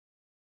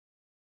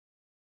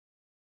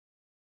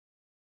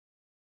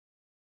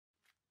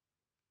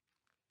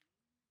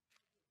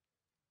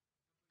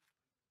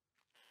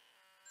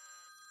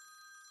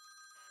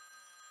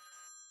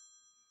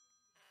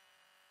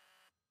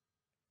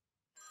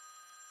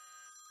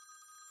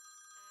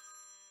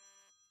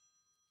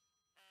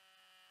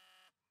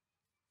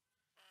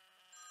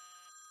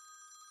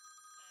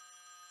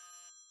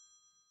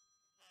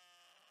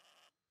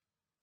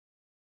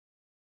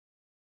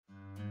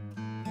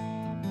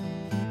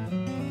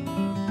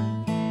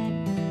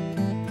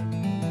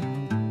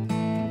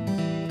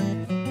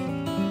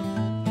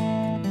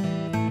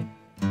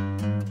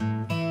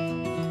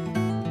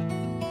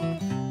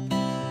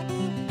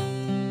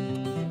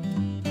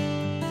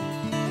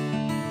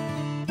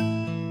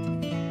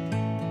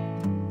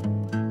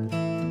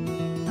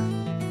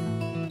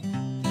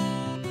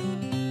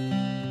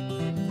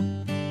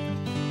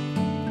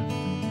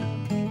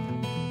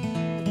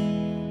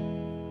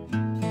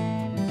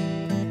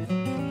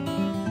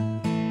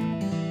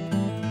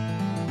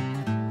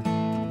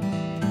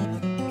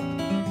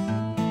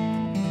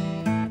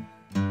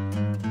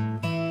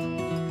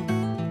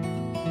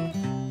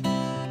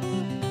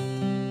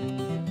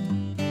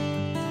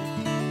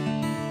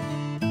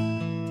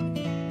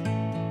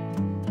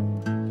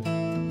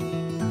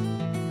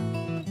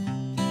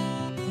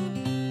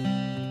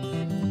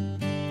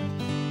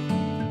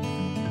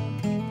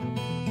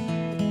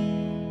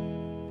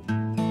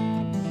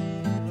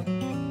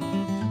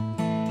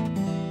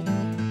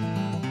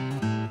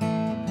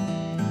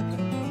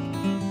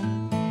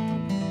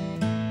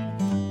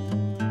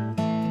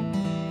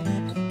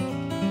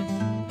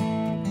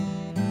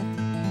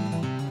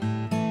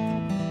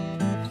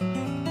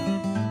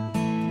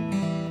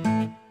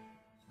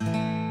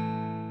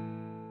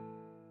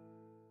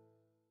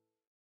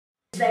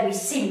very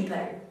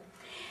simple.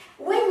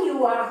 When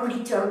you are a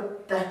little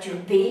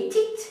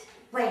perturbated,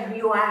 when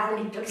you are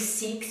a little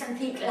sick,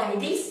 something like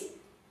this,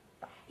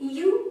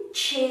 you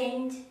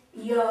change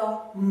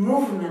your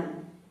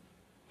movement.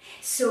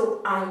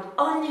 So I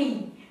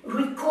only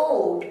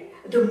record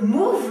the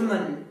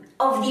movement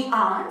of the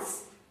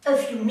arms a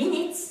few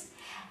minutes,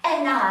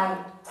 and I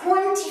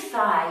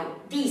quantify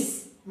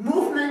this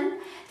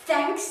movement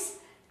thanks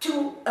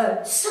to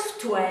a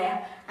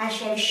software I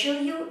shall show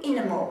you in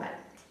a moment.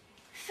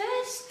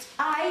 First,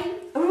 I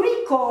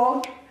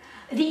record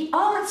the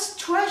arm's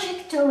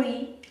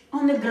trajectory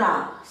on the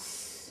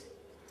glass,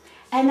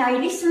 and I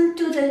listen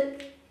to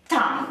the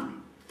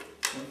time.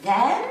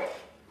 Then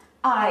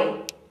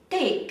I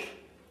take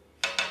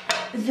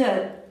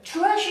the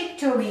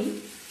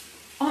trajectory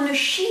on a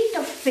sheet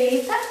of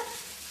paper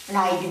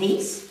like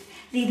this.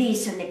 This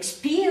is an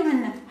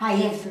experiment I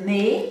have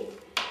made,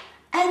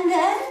 and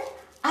then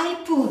I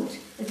put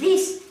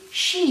this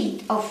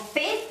sheet of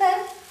paper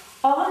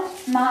on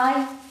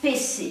my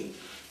PC.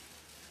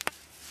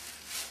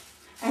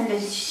 And the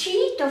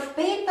sheet of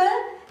paper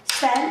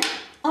stands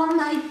on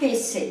my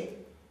PC.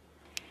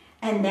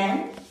 And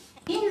then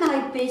in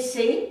my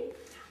PC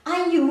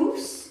I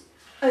use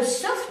a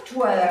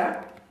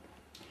software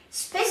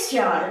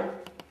special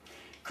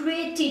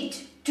created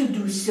to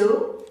do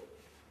so,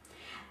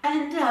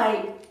 and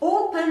I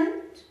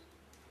opened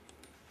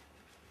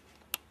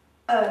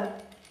a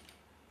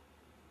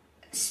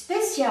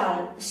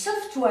special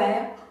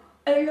software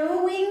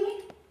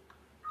allowing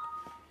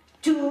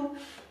to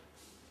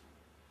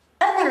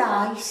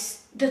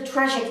analyze the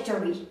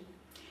trajectory,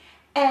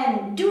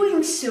 and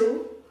doing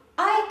so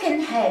I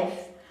can have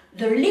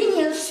the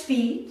linear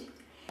speed,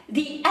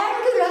 the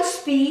angular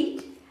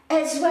speed,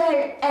 as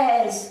well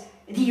as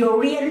the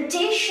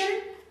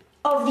orientation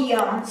of the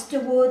arms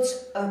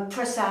towards a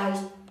precise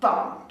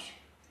point.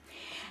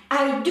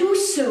 I do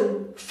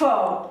so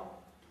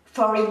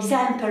for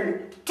example,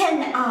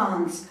 10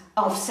 arms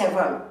of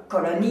several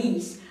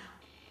colonies.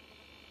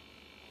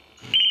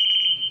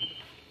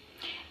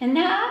 And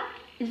now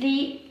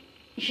the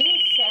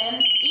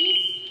GSM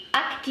is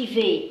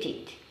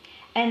activated,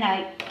 and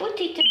I put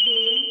it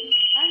again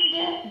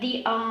under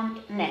the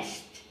arm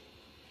nest.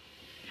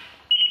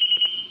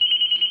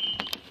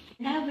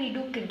 Now we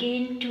look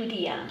again to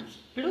the arms.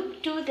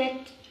 Look to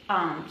that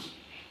arm.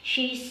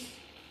 She's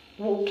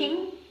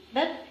walking,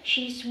 but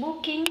she's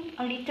walking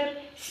a little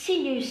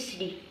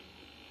sinuously.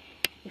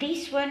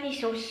 This one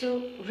is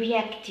also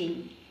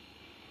reacting.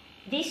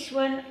 This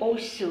one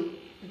also.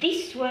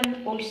 This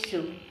one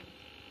also.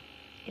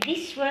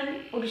 This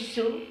one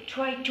also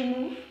tried to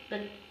move,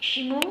 but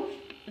she moved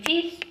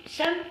with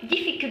some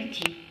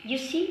difficulty. You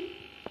see?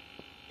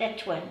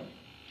 That one.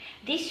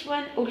 This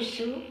one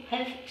also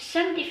has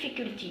some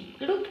difficulty.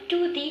 Look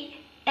to the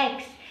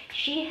X.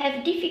 She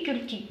has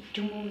difficulty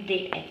to move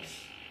the X.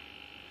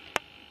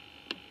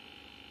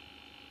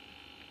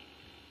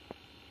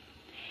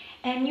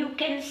 And you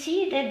can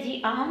see that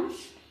the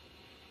arms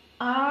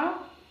are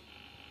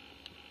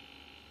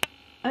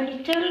a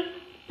little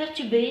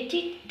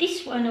perturbated.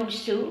 This one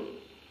also.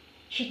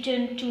 She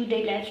turned to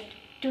the left,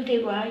 to the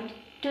right,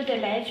 to the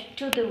left,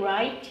 to the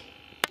right.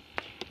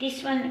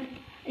 This one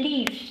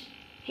leaves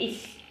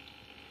his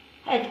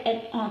head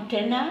and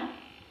antenna.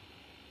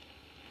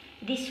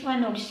 This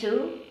one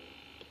also.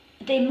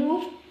 They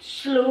move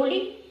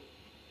slowly,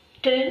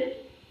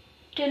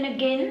 turn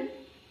again.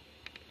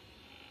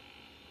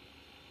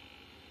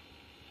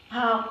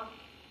 Are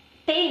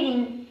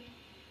paining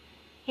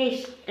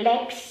his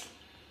legs.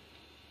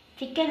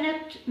 He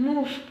cannot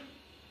move.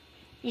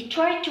 He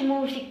tried to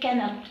move, he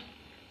cannot.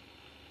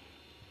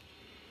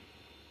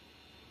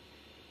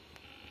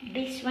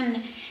 This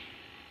one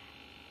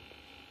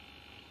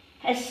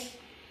has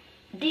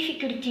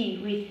difficulty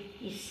with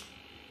his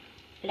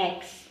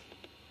legs.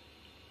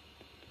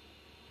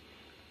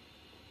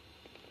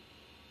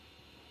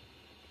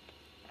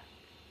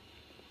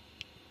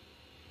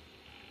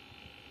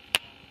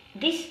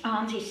 This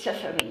aunt is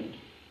suffering.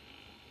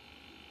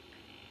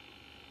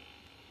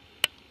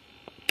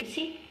 You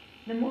see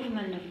the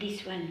movement of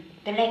this one,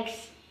 the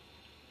legs.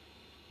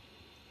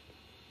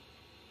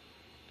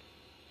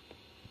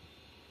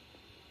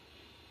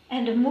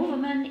 And the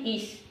movement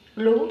is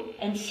low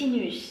and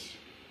sinuous.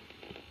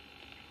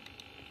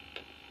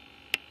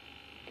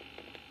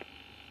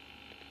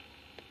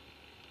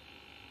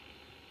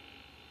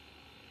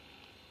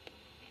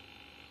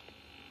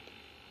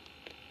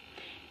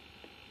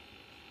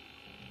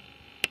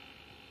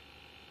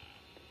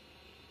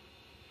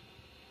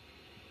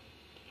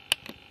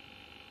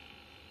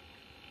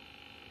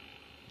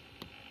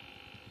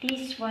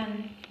 This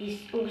one is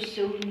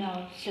also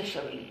now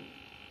suffering.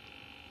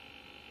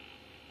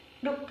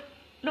 Look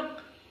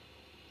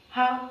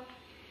how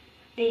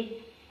they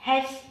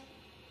has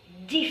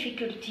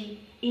difficulty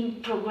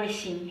in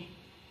progressing.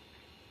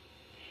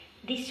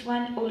 This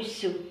one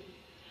also.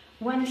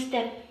 One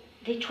step,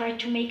 they try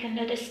to make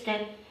another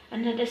step.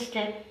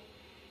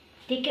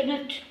 They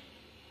cannot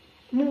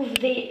move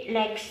their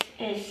legs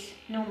as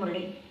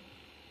normally.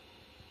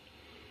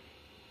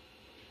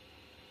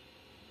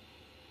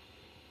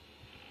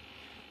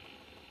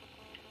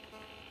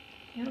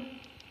 know?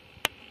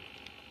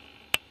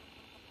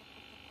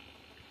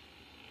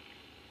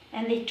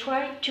 And they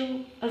try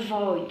to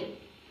avoid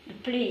the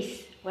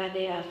place where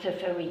they are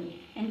suffering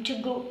and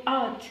to go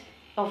out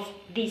of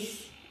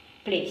this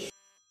place.